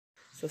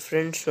So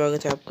friends,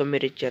 स्वागत है आपका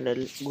मेरे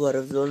चैनल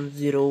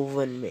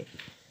GZ01 में।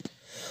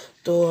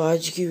 तो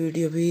आज की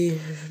वीडियो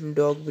भी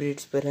डॉग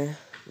ब्रीड्स पर है।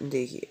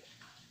 देखिए,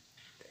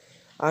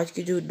 आज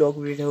की जो डॉग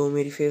ब्रीड है वो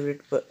मेरी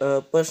फेवरेट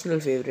पर्सनल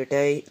फेवरेट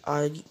है।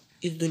 आज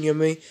इस दुनिया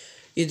में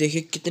ये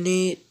देखिए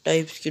कितनी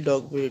टाइप्स की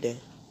डॉग ब्रीड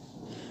है।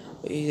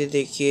 ये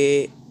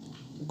देखिए,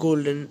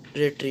 golden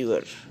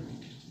retriever,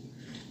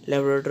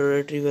 Labrador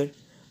retriever,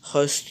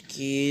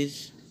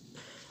 huskies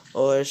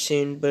और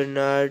Saint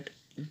Bernard,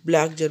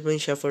 black German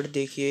shepherd.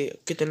 देखिए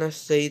कितना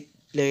सही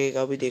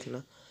लगेगा, अभी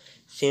देखना।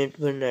 सेंट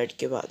बर्नार्ड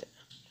के बाद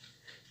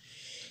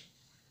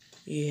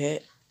ये है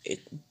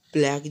एक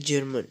ब्लैक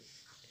जर्मन।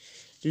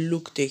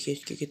 लुक देखिए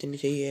इसकी कितनी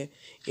सही है।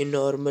 ये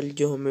नॉर्मल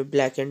जो हमें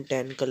ब्लैक एंड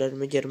टैन कलर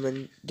में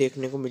जर्मन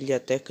देखने को मिल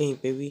जाता है कहीं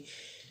पे भी।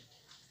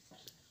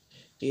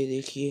 ये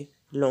देखिए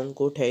लॉन्ग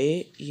कोट है।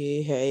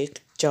 ये है एक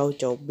चाव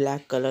चाव,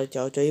 ब्लैक कलर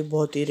चाव चाव। ये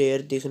बहुत ही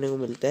रेयर देखने को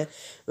मिलता है।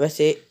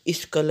 वैसे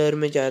इस कलर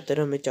में ज़्यादातर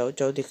हमें चाव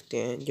चाव दिखते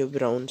हैं जो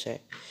ब्राउन्स है।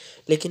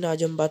 लेकिन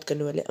आज हम बात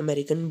करने वाले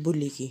अमेरिकन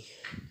बुली की।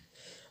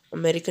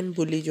 अमेरिकन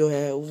बुली जो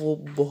है वो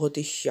बहुत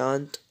ही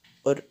शांत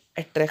और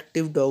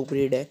अट्रैक्टिव डॉग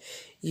ब्रीड है।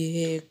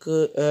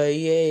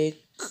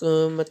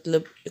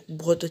 मतलब एक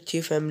बहुत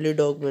अच्छी फैमिली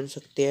डॉग बन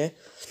सकते हैं।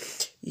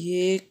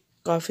 ये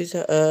काफ़ी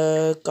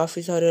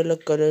सारे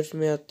अलग कलर्स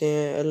में आते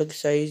हैं, अलग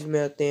साइज़ में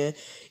आते हैं।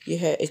 ये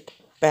है एक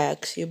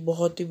पैक्स। ये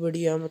बहुत ही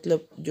बढ़िया,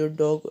 मतलब जो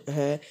डॉग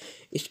है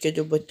इसके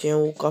जो बच्चे हैं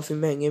वो काफ़ी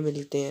महंगे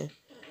मिलते हैं।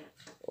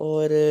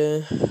 और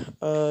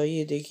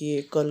ये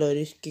देखिए कलर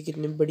इसके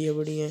कितने बढ़िया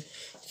बढ़िया हैं।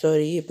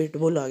 सॉरी, ये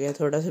पिटबुल आ गया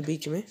थोड़ा सा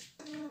बीच में।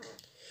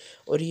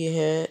 और ये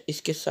है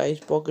इसके size,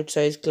 pocket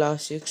size,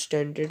 classic,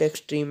 standard,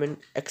 extreme and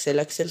Excel.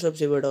 Excel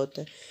सबसे बड़ा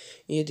होता है।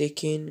 ये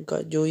देखिए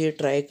इनका जो ये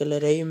ट्राई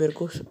कलर है, ये मेरे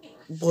को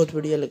बहुत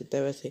बढ़िया लगता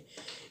है वैसे।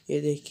 ये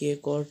देखिए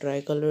एक और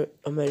ट्राई कलर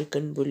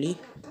अमेरिकन बुली,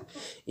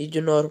 ये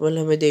जो नॉर्मल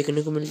हमें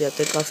देखने को मिल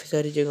जाता है काफ़ी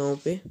सारी जगहों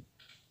पे।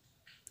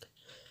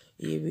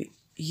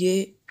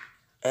 ये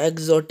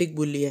एग्जॉटिक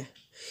बुली है।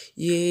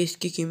 ये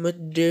इसकी कीमत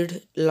 1.5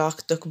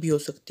 लाख तक भी हो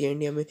सकती है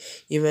इंडिया में।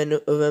 ये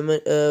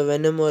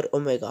वेनम और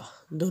ओमेगा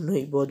दोनों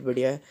ही बहुत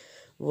बढ़िया है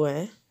वो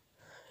है।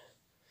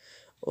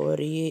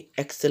 और ये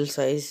एक्सेल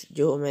साइज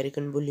जो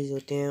अमेरिकन बुलीज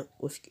होते हैं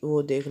उसकी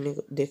वो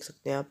देख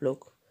सकते हैं आप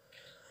लोग।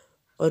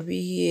 और भी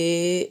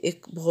ये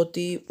एक बहुत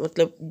ही,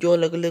 मतलब जो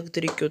अलग अलग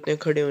तरीके होते हैं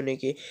खड़े होने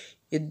के।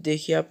 ये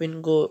देखिए, आप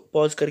इनको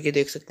पॉज करके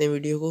देख सकते हैं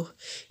वीडियो को।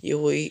 ये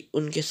वही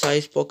उनके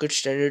साइज, पॉकेट,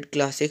 स्टैंडर्ड,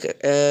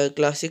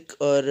 क्लासिक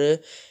और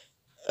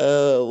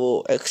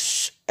वो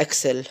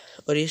एक्सेल।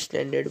 और ये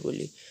स्टैंडर्ड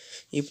बोली,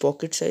 ये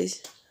पॉकेट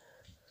साइज।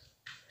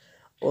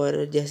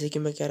 और जैसे कि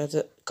मैं कह रहा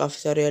था, काफ़ी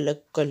सारे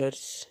अलग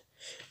कलर्स।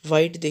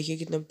 वाइट देखिए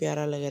कितना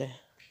प्यारा लग रहा है।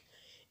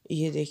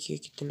 ये देखिए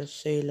कितना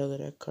सही लग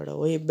रहा है खड़ा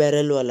हुआ। ये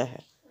बैरल वाला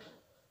है।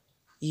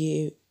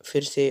 ये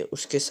फिर से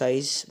उसके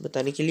साइज़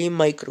बताने के लिए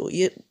मैक्रो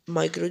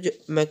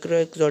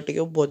एक्सोटिक है,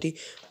 वो बहुत ही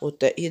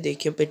होता है। ये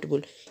देखिए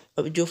पिटबुल।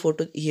 अब जो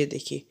फोटो ये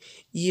देखिए,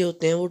 ये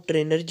होते हैं वो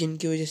ट्रेनर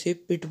जिनकी वजह से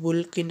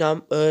पिटबुल की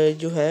नाम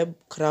जो है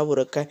ख़राब हो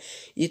रखा है।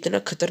 ये इतना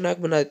खतरनाक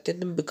बना देते हैं,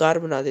 एकदम बेकार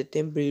बना देते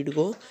हैं ब्रीड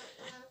को।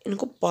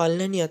 इनको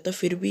पालना नहीं आता,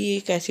 फिर भी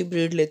एक ऐसी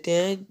ब्रीड लेते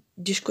हैं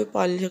जिसको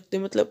पाल नहीं सकते।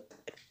 मतलब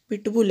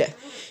पिटबुल है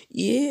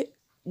ये,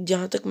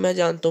 जहाँ तक मैं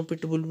जानता हूँ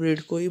पिटबुल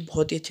ब्रीड को, ये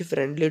बहुत ही अच्छे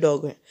फ्रेंडली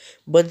डॉग है,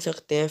 बन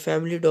सकते हैं,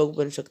 फैमिली डॉग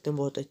बन सकते हैं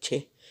बहुत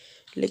अच्छे।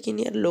 लेकिन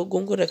यार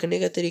लोगों को रखने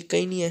का तरीका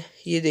ही नहीं है।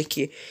 ये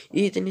देखिए,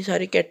 ये इतनी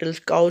सारी कैटल्स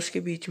काउस के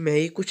बीच में है,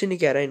 ये कुछ नहीं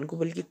कह रहा है इनको,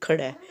 बल्कि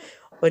खड़ा है।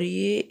 और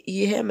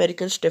ये है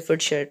अमेरिकन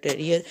स्टेफर्ड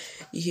टेरियर।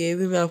 ये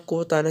भी मैं आपको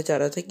बताना चाह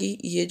रहा था कि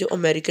ये जो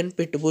अमेरिकन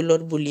पिटबुल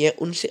और बुली है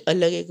उनसे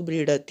अलग एक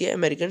ब्रीड आती है,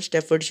 अमेरिकन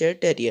स्टेफर्ड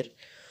टेरियर।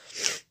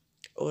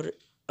 और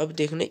अब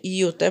देखना,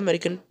 ये होता है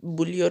अमेरिकन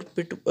बुली और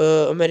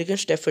अमेरिकन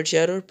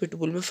स्टेफर्डशायर और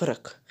पिटबुल में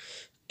फ़र्क।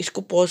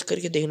 इसको पॉज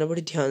करके देखना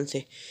बड़ी ध्यान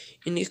से।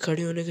 इनके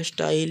खड़े होने का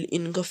स्टाइल,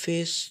 इनका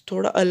फेस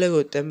थोड़ा अलग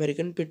होता है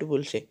अमेरिकन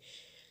पिटबुल से।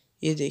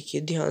 ये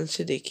देखिए, ध्यान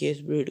से देखिए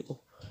इस ब्रीड को।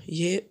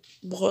 ये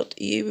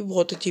भी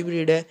बहुत अच्छी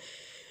ब्रीड है।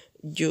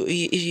 जो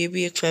ये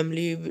भी एक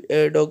फैमिली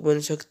डॉग बन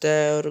सकता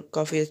है और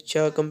काफ़ी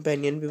अच्छा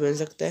कंपेनियन भी बन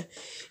सकता है।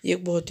 ये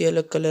एक बहुत ही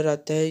अलग कलर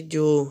आता है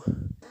जो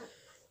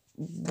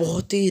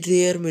बहुत ही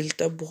रेयर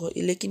मिलता है,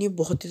 लेकिन ये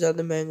बहुत ही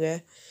ज़्यादा महंगा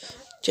है।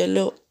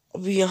 चलो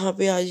अभी यहाँ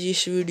पे आज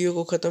इस वीडियो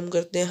को ख़त्म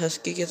करते हैं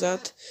हस्की के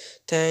साथ।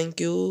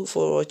 Thank you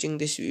for watching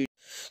this video.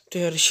 तो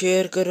यार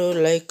शेयर करो,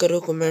 लाइक करो,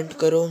 कमेंट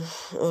करो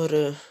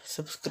और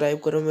सब्सक्राइब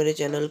करो मेरे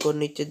चैनल को।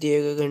 नीचे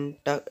दिए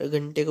गए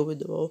घंटे को भी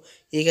दबाओ।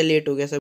 ये क्या लेट हो गया सब।